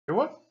Your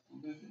what?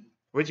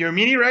 With your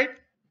mini, right?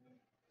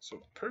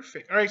 So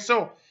perfect. All right,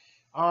 so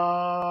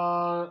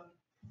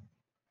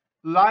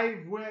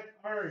live with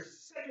our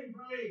second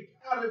break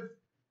out of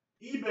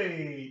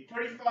eBay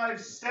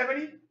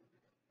 3570.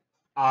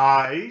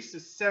 Ice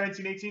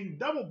 1718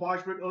 double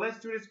box break. Let's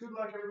do this. Good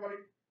luck, everybody.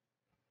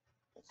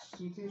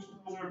 Some teams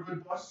are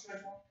good busts so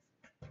far.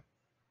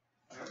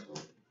 I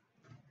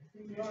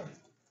think they are.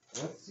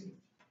 Let's see.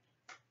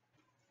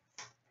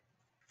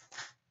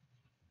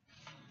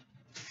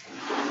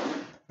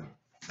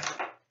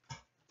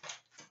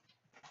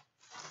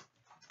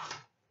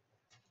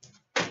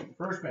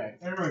 First bag.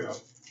 There we go.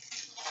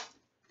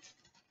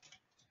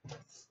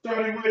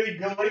 Starting with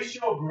the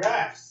Glacial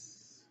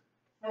Graphs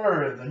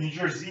for the New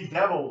Jersey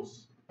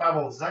Devils,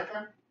 Pavel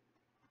Zacha.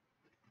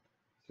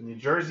 The New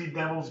Jersey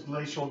Devils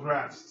Glacial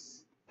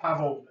Graphs,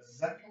 Pavel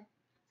Zacha.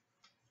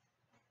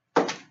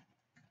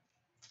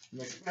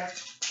 Next pack.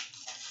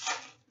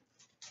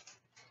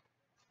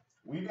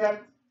 We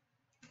got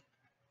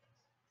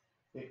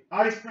the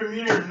Ice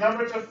Premier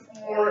number to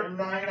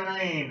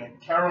 499,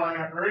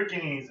 Carolina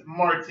Hurricanes,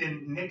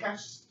 Martin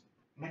Necas.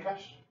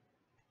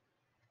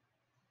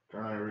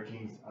 Carolina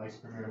Hurricanes Ice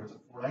Premier number to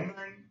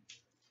 499.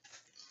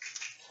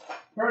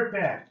 Third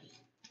pack.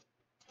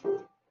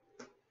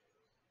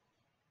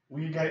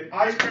 We got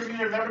Ice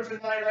Premier number to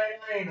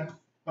 999,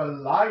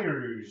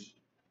 Flyers,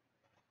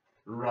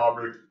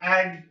 Robert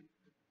Agg.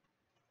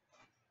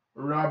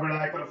 Robert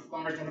Agg with a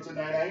Flyers number to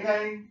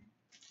 999.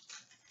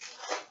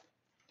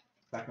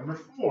 Pack number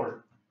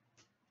 4.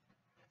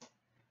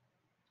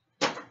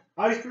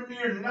 Ice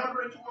Premier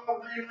number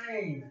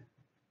 1299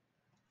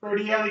 for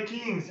the LA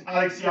Kings,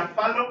 Alexei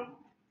Afalo.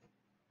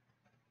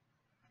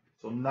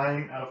 So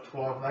 9 out of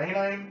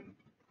 12.99.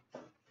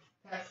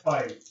 Pack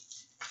 5.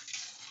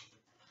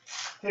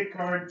 Tick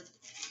card.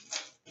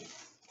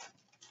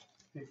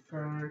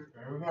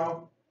 There we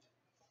go.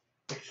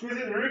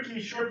 Exquisite Rookie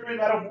short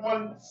print out of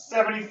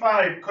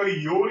 175.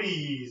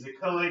 Coyotes,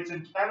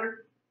 Clayton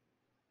Keller.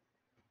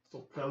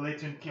 So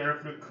Clayton Keller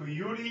for the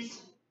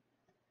Coyotes.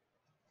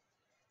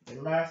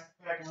 The last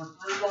pack of our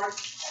first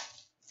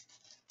box.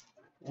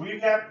 We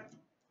got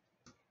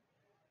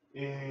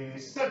a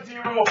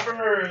Sub-Zero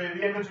for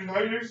the Edmonton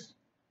Oilers,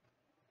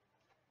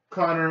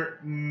 Connor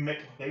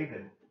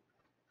McDavid.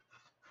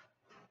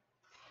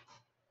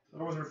 So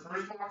that was our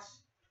first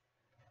box.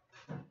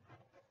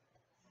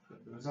 Put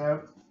those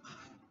out.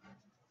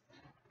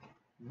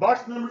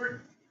 Box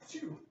number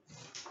 2.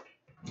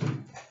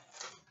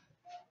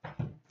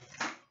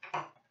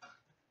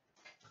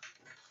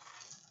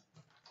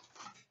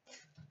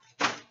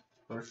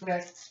 First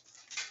pack.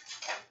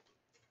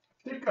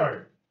 Tick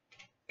card.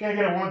 Can I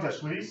get a one touch,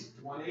 please?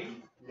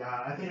 180?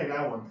 Yeah, I think I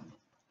got one.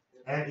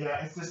 And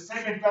yeah, it's the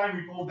second time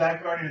we pulled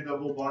that card in a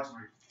double box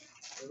break.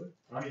 Really?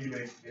 On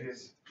eBay, it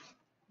is.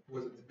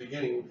 Was at the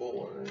beginning we pulled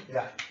one, right?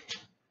 Yeah.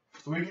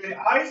 So we get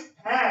Ice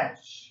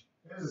Patch.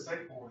 There's a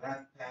second one with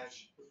that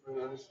patch.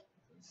 Nice.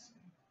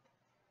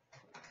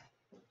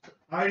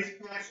 Ice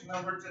Patch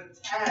number to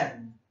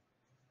 10.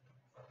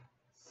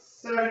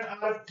 7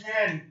 out of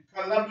 10.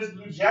 Columbus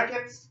Blue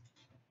Jackets.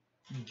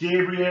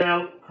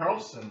 Gabriel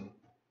Carlson.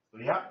 So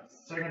yeah,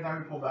 second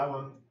time we pulled that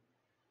one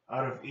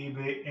out of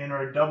eBay in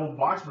our double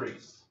box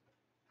breaks.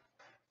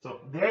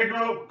 So there you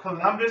go,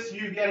 Columbus.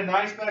 You get a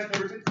nice patch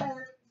number to 10.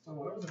 So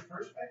what was the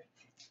first pack?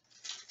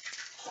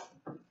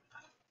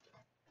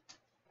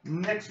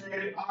 Next we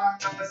get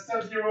a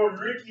Sub-Zero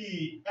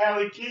Rookie,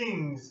 LA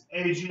Kings,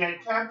 AG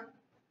Camp.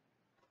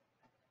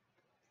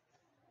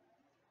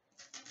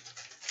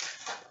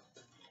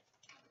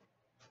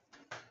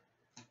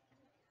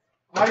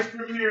 Ice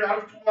Premier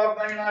out of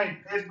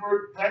 12.99,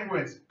 Pittsburgh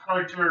Penguins,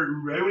 Carter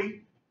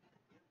Rooney.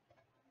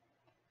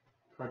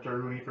 Carter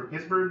Rooney for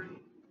Pittsburgh.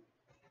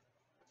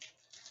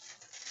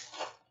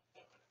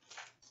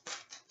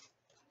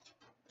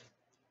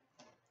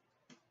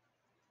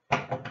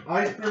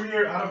 Ice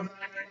Premier out of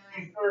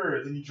 9.99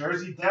 for the New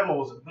Jersey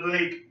Devils,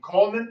 Blake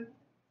Coleman.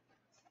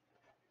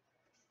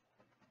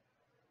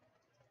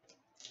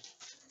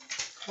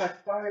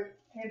 Pack 5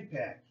 hand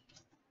pack.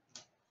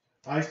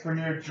 Ice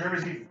Premier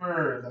jersey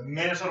for the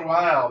Minnesota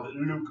Wild,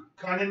 Luke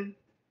Cunnin.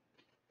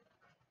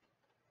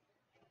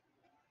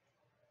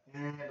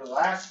 And the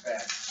last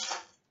pack.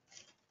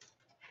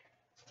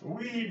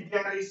 We've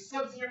got a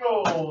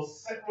Sub-Zero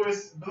St.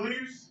 Louis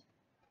Blues,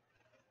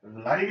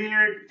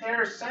 Vladimir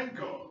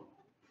Tarasenko.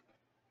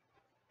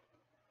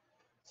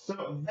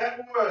 So that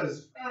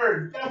was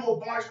our double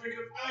box break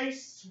of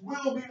Ice.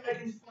 We'll be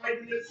back in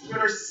 5 minutes with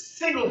our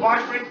single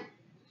box break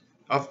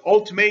of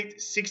Ultimate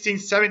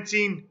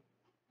 16-17.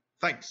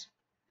 Thanks.